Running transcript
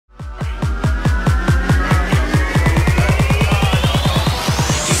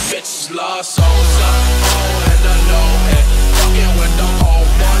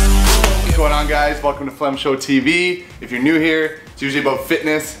guys, welcome to Flemshow TV. If you're new here, it's usually about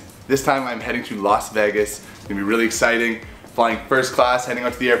fitness. This time I'm heading to Las Vegas. It's gonna be really exciting. Flying first class, heading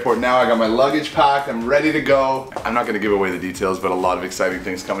out to the airport now. I got my luggage packed, I'm ready to go. I'm not gonna give away the details, but a lot of exciting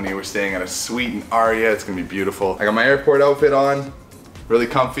things coming here. We're staying at a suite in Aria, it's gonna be beautiful. I got my airport outfit on, really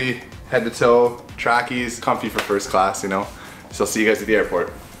comfy, head to toe, trackies, comfy for first class, you know. So I'll see you guys at the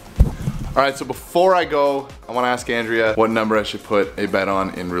airport. All right, so before I go, I wanna ask Andrea what number I should put a bet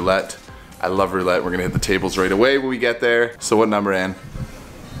on in roulette. I love roulette, we're gonna hit the tables right away when we get there. So what number, Ann?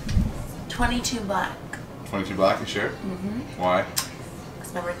 22 black. 22 black, you sure? Mm-hmm. Why?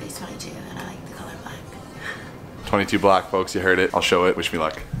 Because my birthday's 22 and I like the color black. 22 black, folks, you heard it. I'll show it, wish me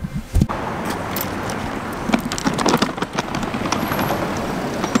luck.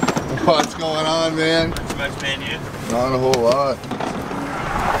 What's going on, man? Not too much, man, you? Not a whole lot.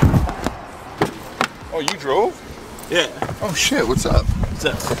 Oh, you drove? Yeah. Oh shit, what's up? What's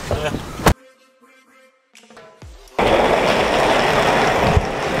up?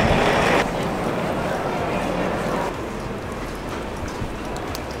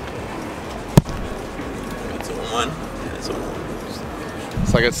 It's a one. It's a one.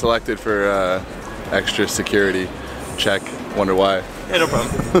 So I got selected for extra security check. Wonder why. Yeah, no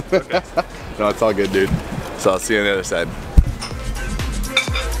problem. Okay. No, it's all good, dude. So I'll see you on the other side.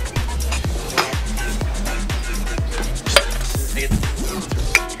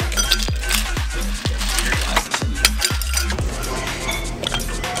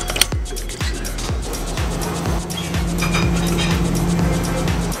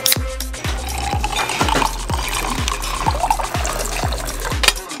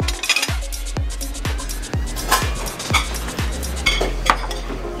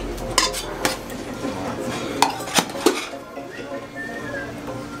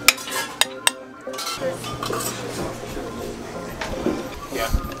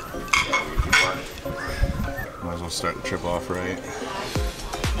 Might as well start the trip off right.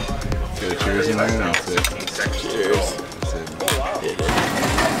 Get a cheers in there, that's it. Cheers. That's it.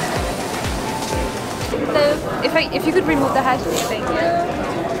 Hello. If you could remove the hash, please, thank you.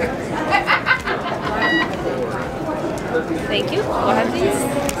 Thank you. Go ahead, please.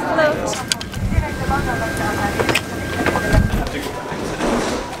 Hello.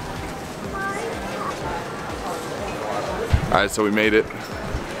 Alright, so we made it.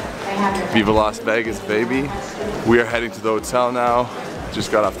 Viva Las Vegas, baby. We are heading to the hotel now.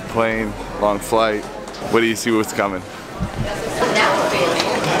 Just got off the plane, long flight. What do you see what's coming?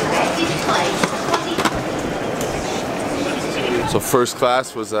 So first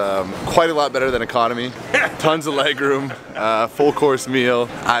class was quite a lot better than economy. Tons of legroom, full course meal.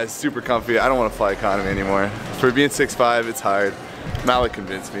 Super comfy. I don't want to fly economy anymore. For being 6'5", it's hard. Malik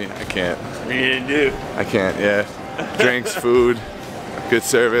convinced me. I can't. What are you gonna do? I can't, yeah. Drinks, food, good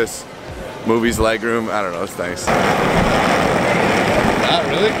service, movies, legroom. I don't know, it's nice. Not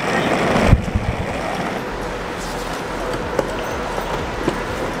really?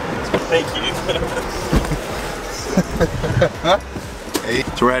 Thank you. Hey.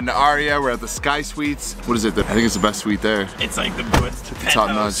 So we're heading to Aria, we're at the Sky Suites. What is it? I think it's the best suite there. It's like the Top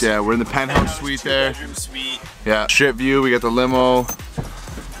notch, yeah. We're in the penthouse suite there. Bedroom suite. Yeah, strip view, we got the limo.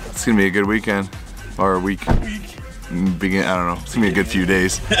 It's gonna be a good weekend. Or a week. Begin, I don't know. It's gonna be a good few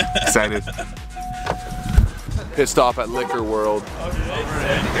days. Excited. Pit stop at Liquor World.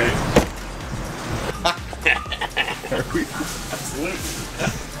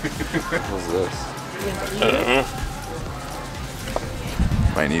 What's this?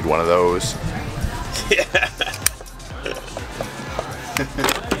 Might need one of those. Yeah.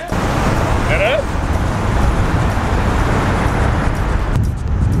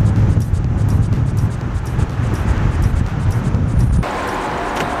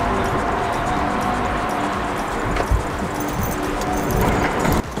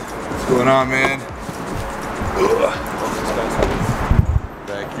 What's going on, man?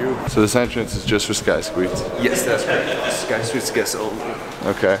 Thank you. So this entrance is just for Sky Suites? Yes, that's correct. Sky Suites guests only.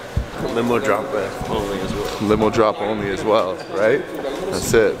 Okay. Limo drop only as well. Limo drop only as well, right?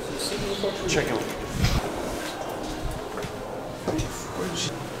 That's it. Check out.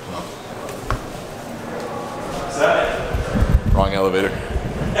 Wrong elevator.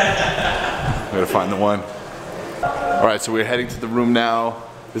 We gotta find the one. Alright, so we're heading to the room now.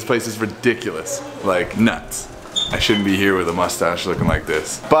 This place is ridiculous. Like, nuts. I shouldn't be here with a mustache looking like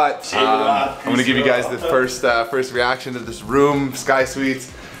this. But I'm gonna give you guys the first reaction to this room, Sky Suites.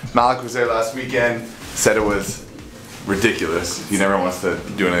 Malik was there last weekend, said it was ridiculous. He never wants to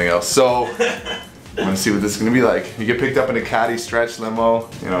do anything else. So I'm gonna see what this is gonna be like. You get picked up in a caddy stretch limo.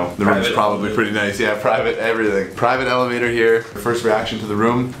 You know, the room's probably pretty nice. Yeah, private everything. Private elevator here. First reaction to the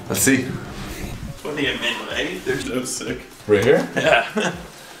room. Let's see. only a midway. They're so sick. Right here? Yeah.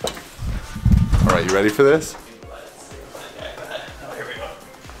 All right, you ready for this? Oh, here we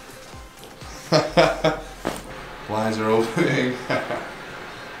go. Blinds are opening.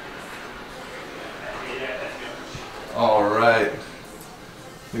 All right.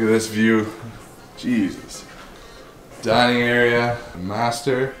 Look at this view. Jesus. Dining area,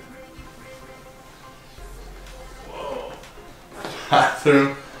 master. Whoa.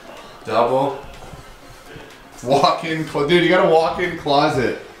 Bathroom, double. Walk-in closet. Dude, you got a walk-in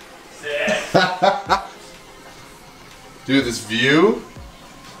closet. Sick. Dude, this view.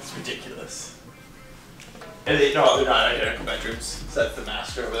 It's ridiculous. And they're not identical bedrooms. So that's the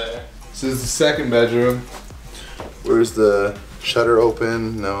master over there. This is the second bedroom. Where's the shutter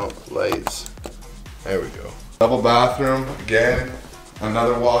open? No, lights. There we go. Double bathroom, again.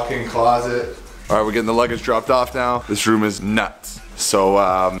 Another walk-in closet. All right, we're getting the luggage dropped off now. This room is nuts. So,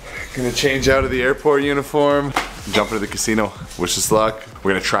 gonna change out of the airport uniform, jump into the casino. Wish us luck.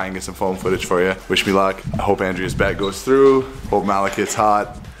 We're gonna try and get some phone footage for you. Wish me luck. I hope Andrea's bet goes through. Hope Malik hits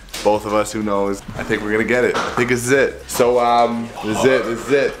hot. Both of us, who knows? I think we're gonna get it. I think this is it. So, this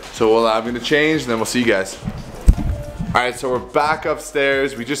is it. So I'm gonna change and then we'll see you guys. Alright, so we're back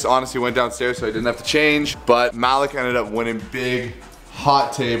upstairs. We just honestly went downstairs so I didn't have to change. But Malik ended up winning big.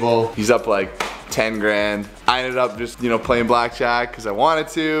 Hot table. He's up like 10 grand. I ended up just, you know, playing blackjack because I wanted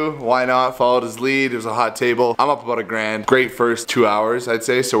to. Why not? Followed his lead. It was a hot table. I'm up about $1 grand. Great first 2 hours, I'd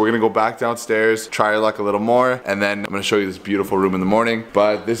say. So we're gonna go back downstairs, try our luck a little more, and then I'm gonna show you this beautiful room in the morning.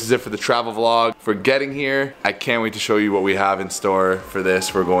 But this is it for the travel vlog. For getting here, I can't wait to show you what we have in store for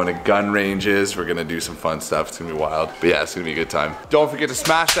this. We're going to gun ranges. We're gonna do some fun stuff. It's gonna be wild. But yeah, it's gonna be a good time. Don't forget to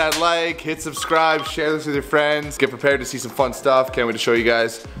smash that like, hit subscribe, share this with your friends. Get prepared to see some fun stuff. Can't wait to show you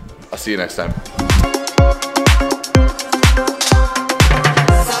guys. I'll see you next time.